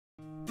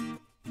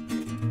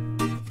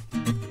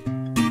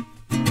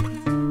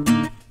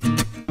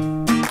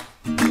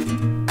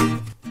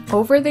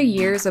Over the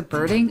years of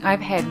birding,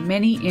 I've had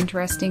many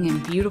interesting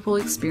and beautiful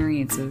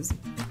experiences.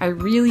 I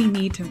really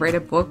need to write a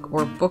book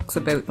or books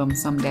about them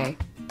someday.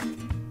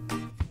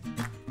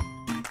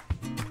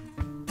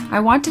 I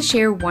want to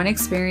share one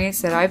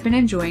experience that I've been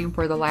enjoying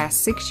for the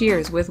last 6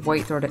 years with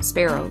white-throated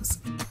sparrows.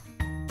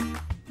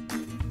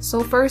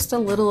 So first, a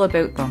little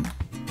about them.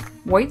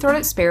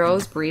 White-throated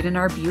sparrows breed in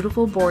our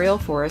beautiful boreal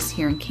forests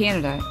here in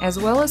Canada, as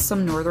well as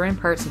some northern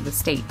parts of the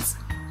States.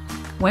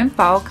 When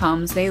fall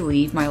comes, they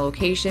leave my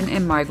location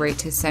and migrate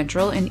to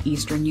central and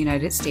eastern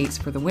United States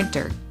for the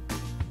winter.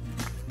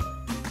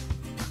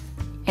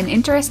 An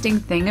interesting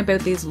thing about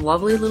these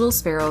lovely little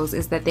sparrows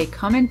is that they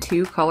come in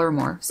 2 color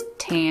morphs,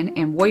 tan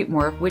and white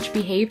morph, which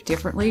behave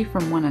differently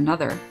from one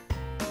another.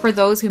 For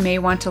those who may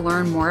want to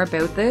learn more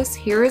about this,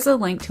 here is a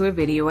link to a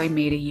video I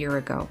made a year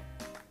ago.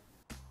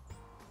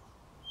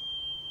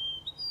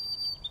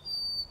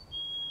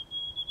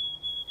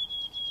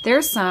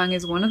 Their song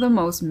is one of the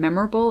most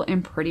memorable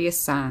and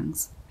prettiest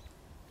songs.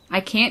 I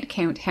can't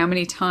count how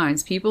many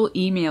times people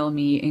email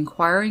me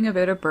inquiring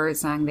about a bird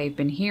song they've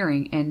been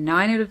hearing, and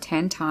 9 out of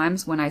 10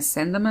 times when I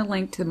send them a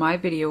link to my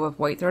video of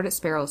white-throated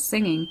sparrows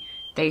singing,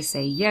 they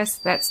say yes,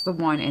 that's the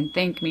one, and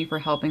thank me for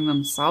helping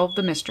them solve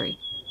the mystery.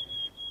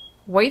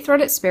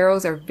 White-throated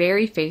sparrows are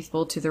very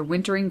faithful to their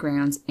wintering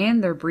grounds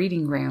and their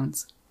breeding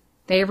grounds.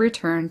 They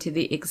return to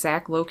the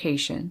exact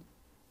location.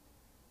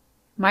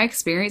 My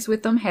experience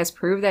with them has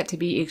proved that to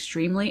be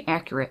extremely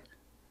accurate.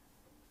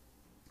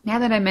 Now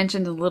that I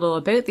mentioned a little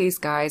about these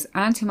guys,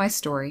 on to my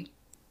story.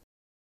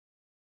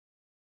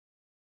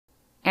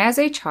 As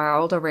a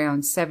child,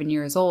 around 7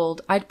 years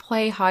old, I'd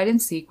play hide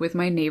and seek with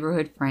my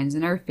neighborhood friends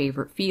in our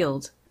favorite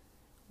field.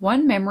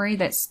 One memory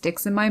that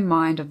sticks in my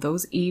mind of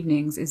those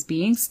evenings is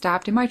being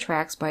stopped in my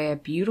tracks by a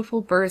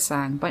beautiful bird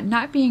song, but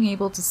not being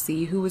able to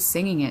see who was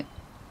singing it.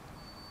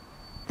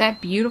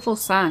 That beautiful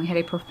song had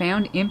a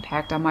profound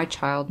impact on my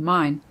child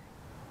mind,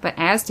 but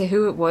as to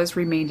who it was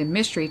remained a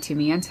mystery to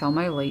me until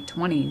my late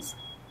 20s.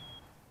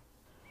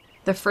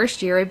 The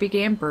first year I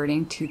began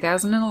birding,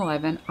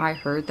 2011, I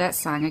heard that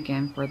song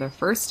again for the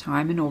first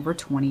time in over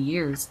 20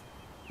 years.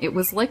 It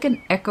was like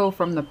an echo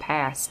from the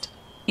past.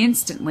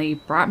 Instantly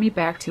brought me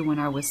back to when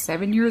I was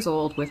 7 years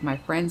old with my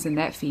friends in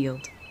that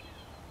field.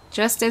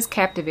 Just as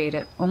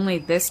captivated, only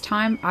this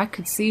time I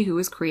could see who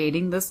was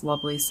creating this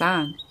lovely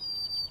song.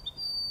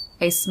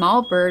 A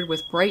small bird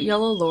with bright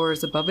yellow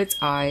lores above its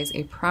eyes,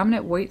 a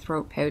prominent white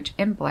throat pouch,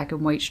 and black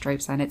and white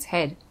stripes on its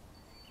head.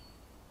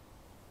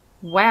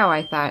 Wow,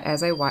 I thought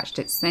as I watched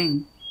it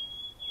sing.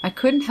 I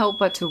couldn't help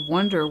but to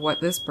wonder what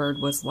this bird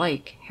was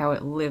like, how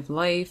it lived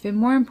life, and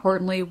more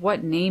importantly,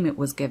 what name it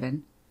was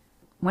given.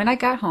 When I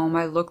got home,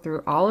 I looked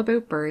through all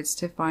about birds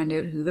to find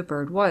out who the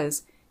bird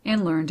was,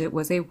 and learned it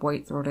was a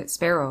white-throated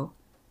sparrow.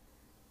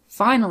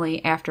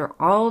 Finally, after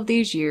all of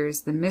these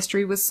years, the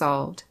mystery was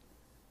solved.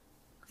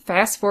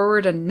 Fast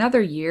forward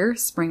another year,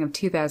 spring of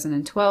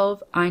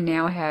 2012, I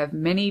now have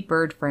many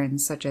bird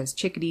friends such as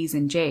chickadees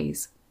and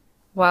jays.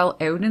 While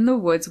out in the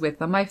woods with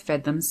them, I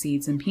fed them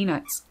seeds and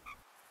peanuts.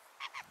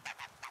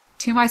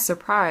 To my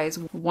surprise,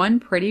 one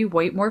pretty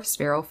white morph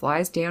sparrow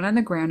flies down on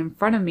the ground in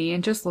front of me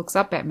and just looks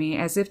up at me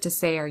as if to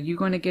say, "Are you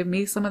going to give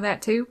me some of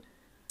that too?"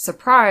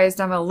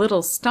 Surprised, I'm a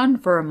little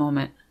stunned for a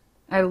moment.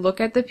 I look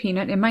at the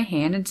peanut in my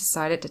hand and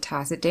decided to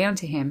toss it down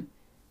to him.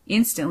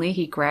 Instantly,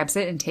 he grabs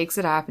it and takes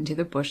it off into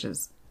the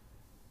bushes.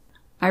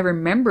 I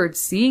remembered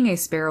seeing a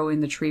sparrow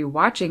in the tree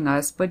watching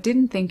us, but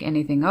didn't think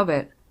anything of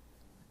it.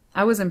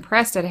 I was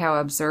impressed at how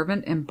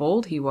observant and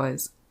bold he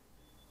was.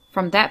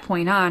 From that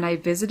point on, I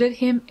visited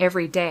him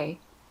every day.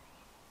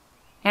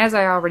 As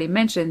I already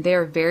mentioned, they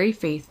are very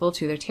faithful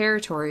to their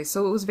territory,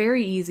 so it was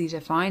very easy to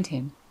find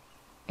him.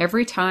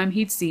 Every time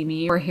he'd see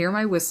me or hear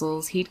my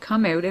whistles, he'd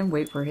come out and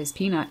wait for his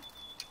peanut.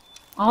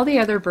 All the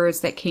other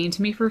birds that came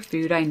to me for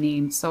food I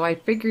named, so I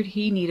figured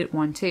he needed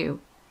one too.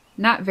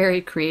 Not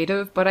very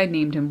creative, but I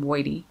named him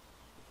Whitey.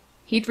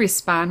 He'd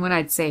respond when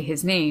I'd say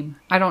his name.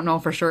 I don't know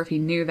for sure if he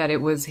knew that it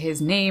was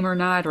his name or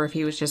not, or if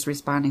he was just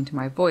responding to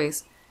my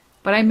voice,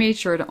 but I made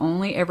sure to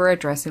only ever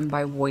address him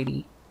by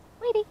Whitey.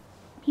 Whitey,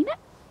 peanut,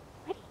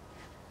 Whitey.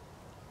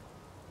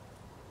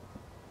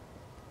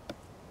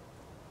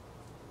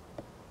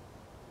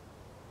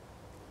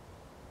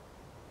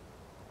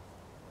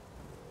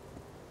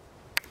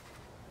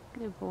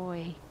 Good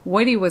boy.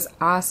 Whitey was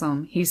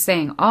awesome. He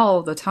sang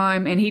all the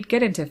time, and he'd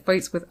get into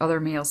fights with other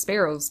male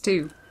sparrows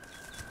too.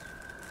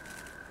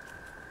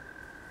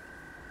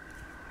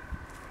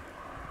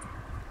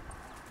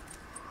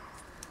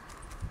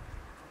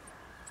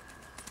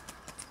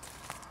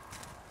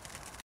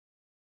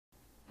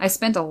 I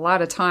spent a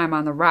lot of time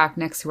on the rock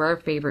next to our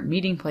favorite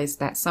meeting place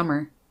that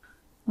summer.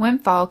 When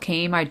fall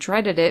came, I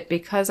dreaded it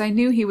because I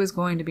knew he was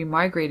going to be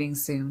migrating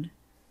soon.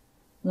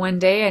 One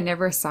day I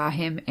never saw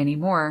him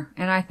anymore,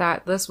 and I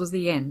thought this was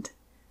the end.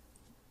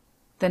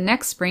 The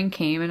next spring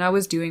came and I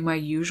was doing my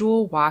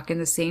usual walk in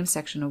the same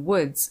section of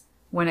woods,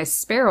 when a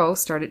sparrow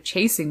started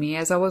chasing me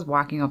as I was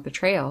walking up the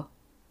trail.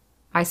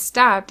 I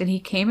stopped and he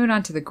came out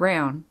onto the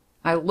ground.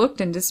 I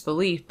looked in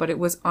disbelief, but it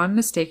was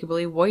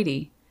unmistakably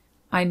Whitey.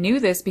 I knew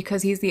this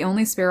because he's the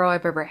only sparrow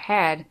I've ever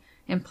had,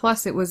 and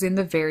plus it was in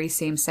the very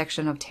same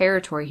section of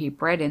territory he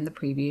bred in the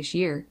previous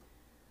year.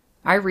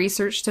 I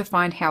researched to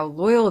find how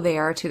loyal they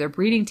are to their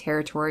breeding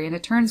territory, and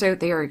it turns out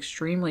they are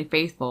extremely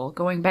faithful,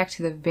 going back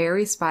to the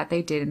very spot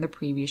they did in the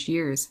previous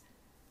years.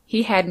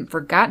 He hadn't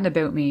forgotten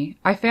about me.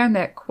 I found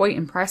that quite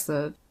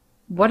impressive.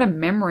 What a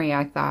memory,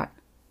 I thought.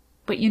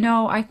 But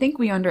I think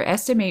we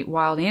underestimate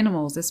wild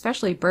animals,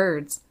 especially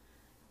birds.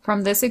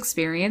 From this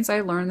experience,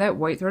 I learned that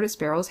white-throated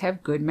sparrows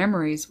have good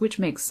memories, which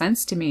makes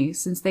sense to me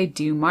since they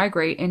do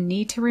migrate and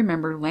need to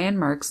remember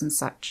landmarks and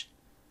such.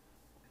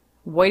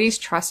 Whitey's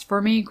trust for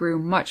me grew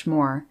much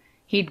more.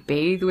 He'd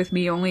bathe with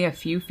me only a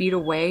few feet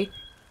away,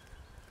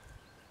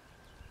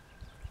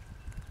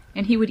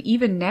 and he would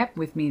even nap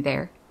with me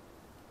there.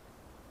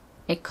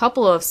 A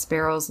couple of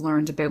sparrows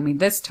learned about me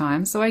this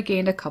time, so I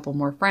gained a couple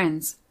more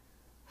friends.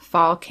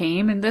 Fall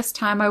came, and this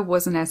time I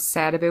wasn't as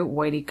sad about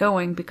Whitey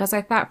going because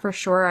I thought for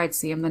sure I'd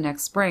see him the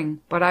next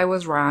spring, but I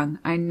was wrong.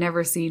 I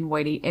never seen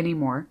Whitey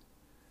anymore.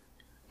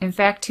 In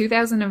fact,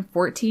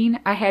 2014,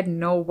 I had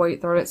no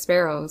white-throated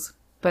sparrows.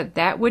 But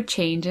that would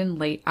change in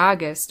late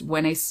August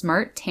when a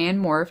smart tan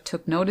morph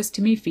took notice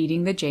to me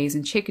feeding the jays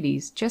and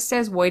chickadees, just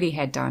as Whitey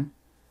had done.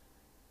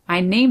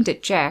 I named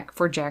it Jack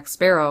for Jack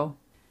Sparrow.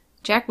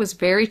 Jack was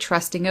very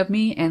trusting of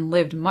me and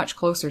lived much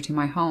closer to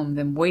my home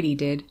than Whitey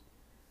did.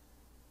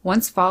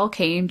 Once fall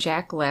came,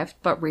 Jack left,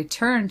 but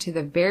returned to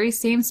the very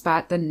same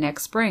spot the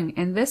next spring,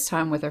 and this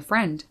time with a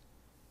friend,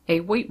 a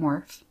white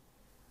morph.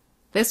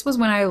 This was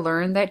when I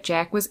learned that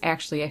Jack was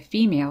actually a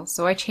female,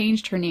 so I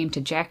changed her name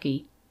to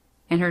Jackie.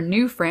 And her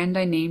new friend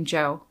I named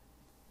Joe.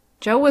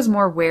 Joe was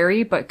more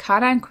wary, but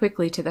caught on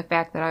quickly to the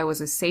fact that I was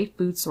a safe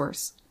food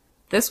source.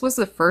 This was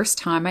the first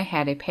time I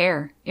had a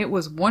pair. It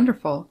was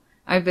wonderful.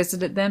 I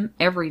visited them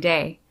every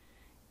day.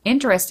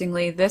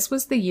 Interestingly, this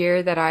was the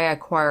year that I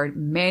acquired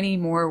many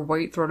more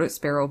white-throated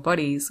sparrow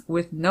buddies,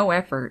 with no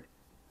effort.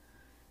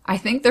 I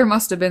think there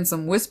must have been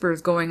some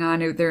whispers going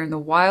on out there in the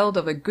wild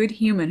of a good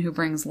human who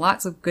brings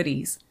lots of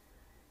goodies.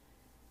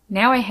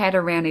 Now I had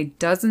around a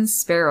dozen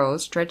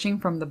sparrows stretching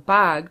from the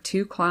bog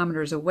 2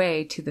 kilometers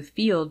away to the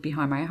field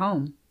behind my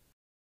home.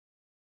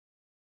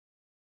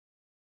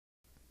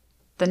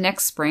 The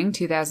next spring,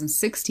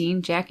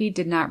 2016, Jackie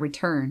did not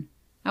return.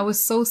 I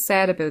was so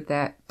sad about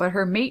that, but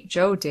her mate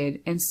Joe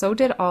did, and so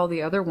did all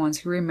the other ones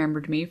who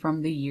remembered me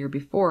from the year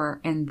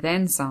before, and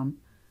then some.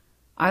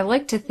 I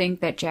like to think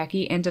that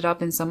Jackie ended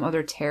up in some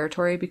other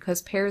territory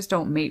because pairs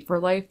don't mate for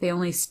life, they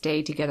only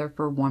stay together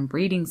for one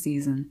breeding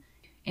season.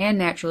 And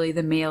naturally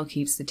the male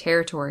keeps the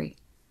territory.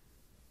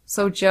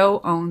 So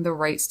Joe owned the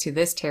rights to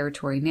this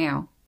territory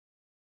now.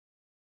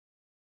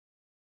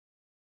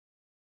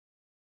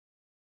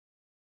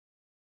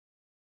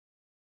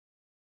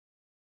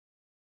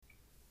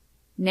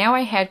 Now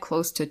I had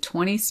close to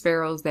 20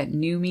 sparrows that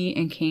knew me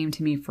and came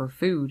to me for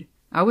food.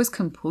 I was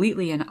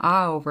completely in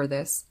awe over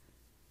this.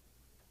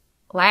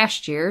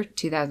 Last year,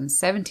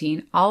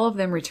 2017, all of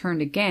them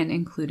returned again,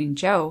 including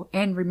Joe,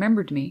 and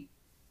remembered me.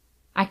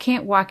 I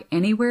can't walk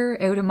anywhere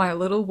out in my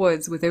little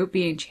woods without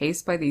being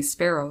chased by these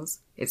sparrows.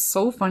 It's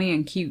so funny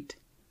and cute.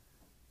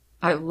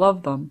 I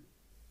love them.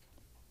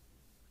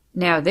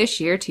 Now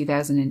this year,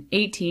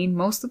 2018,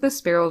 most of the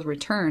sparrows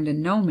returned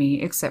and know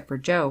me except for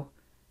Joe.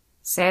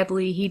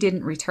 Sadly, he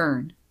didn't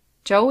return.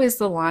 Joe is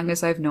the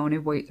longest I've known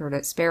a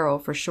white-throated sparrow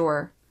for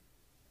sure.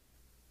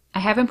 I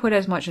haven't put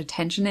as much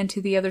attention into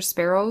the other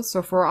sparrows,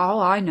 so for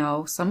all I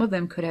know, some of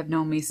them could have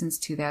known me since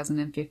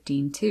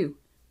 2015 too.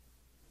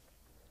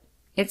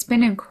 It's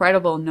been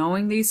incredible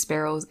knowing these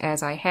sparrows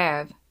as I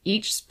have.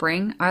 Each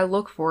spring, I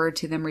look forward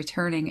to them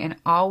returning and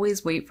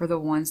always wait for the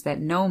ones that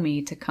know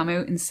me to come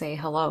out and say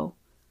hello.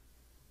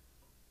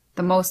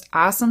 The most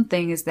awesome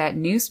thing is that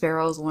new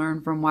sparrows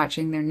learn from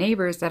watching their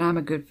neighbors that I'm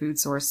a good food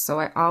source,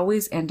 so I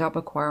always end up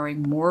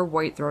acquiring more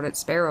white-throated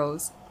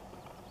sparrows.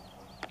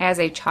 As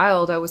a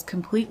child, I was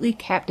completely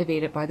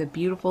captivated by the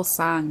beautiful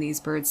song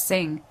these birds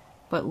sing,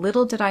 but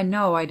little did I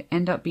know I'd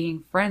end up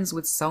being friends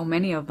with so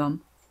many of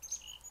them.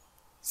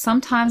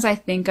 Sometimes I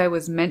think I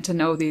was meant to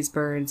know these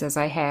birds as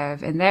I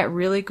have, and that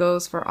really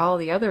goes for all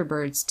the other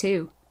birds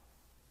too.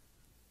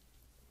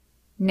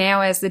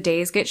 Now as the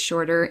days get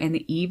shorter and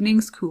the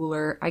evenings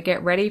cooler, I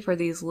get ready for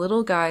these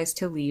little guys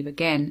to leave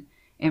again,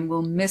 and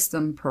will miss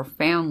them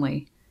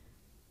profoundly.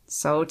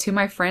 So to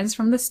my friends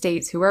from the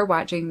States who are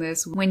watching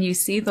this, when you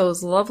see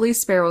those lovely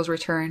sparrows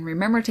return,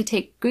 remember to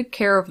take good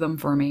care of them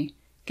for me.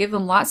 Give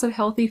them lots of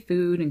healthy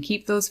food and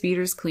keep those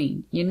feeders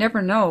clean. You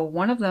never know,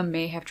 one of them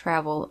may have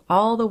traveled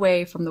all the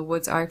way from the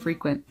woods I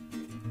frequent.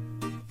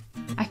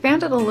 I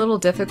found it a little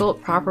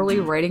difficult properly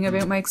writing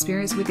about my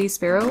experience with these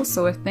sparrows,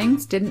 so if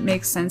things didn't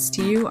make sense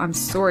to you, I'm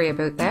sorry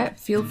about that.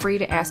 Feel free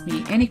to ask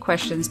me any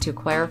questions to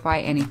clarify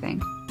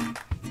anything.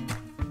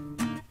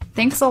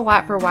 Thanks a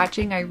lot for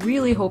watching. I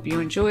really hope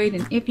you enjoyed,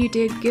 and if you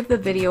did, give the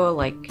video a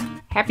like.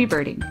 Happy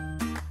birding!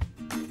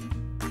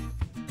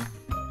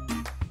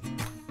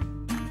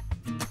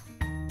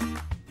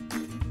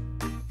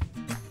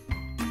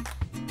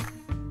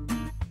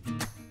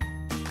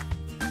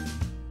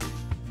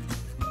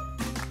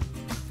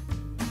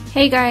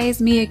 Hey guys,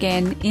 me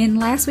again. In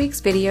last week's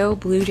video,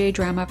 Blue Jay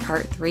Drama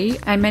Part 3,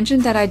 I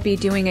mentioned that I'd be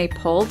doing a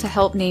poll to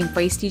help name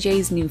Feisty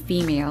Jay's new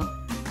female.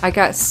 I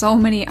got so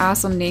many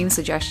awesome name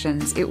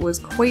suggestions, it was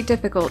quite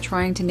difficult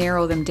trying to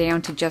narrow them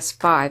down to just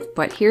 5,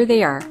 but here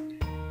they are.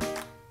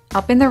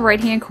 Up in the right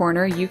hand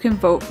corner, you can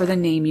vote for the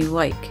name you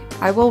like.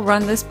 I will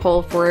run this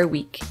poll for a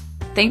week.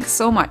 Thanks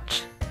so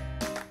much!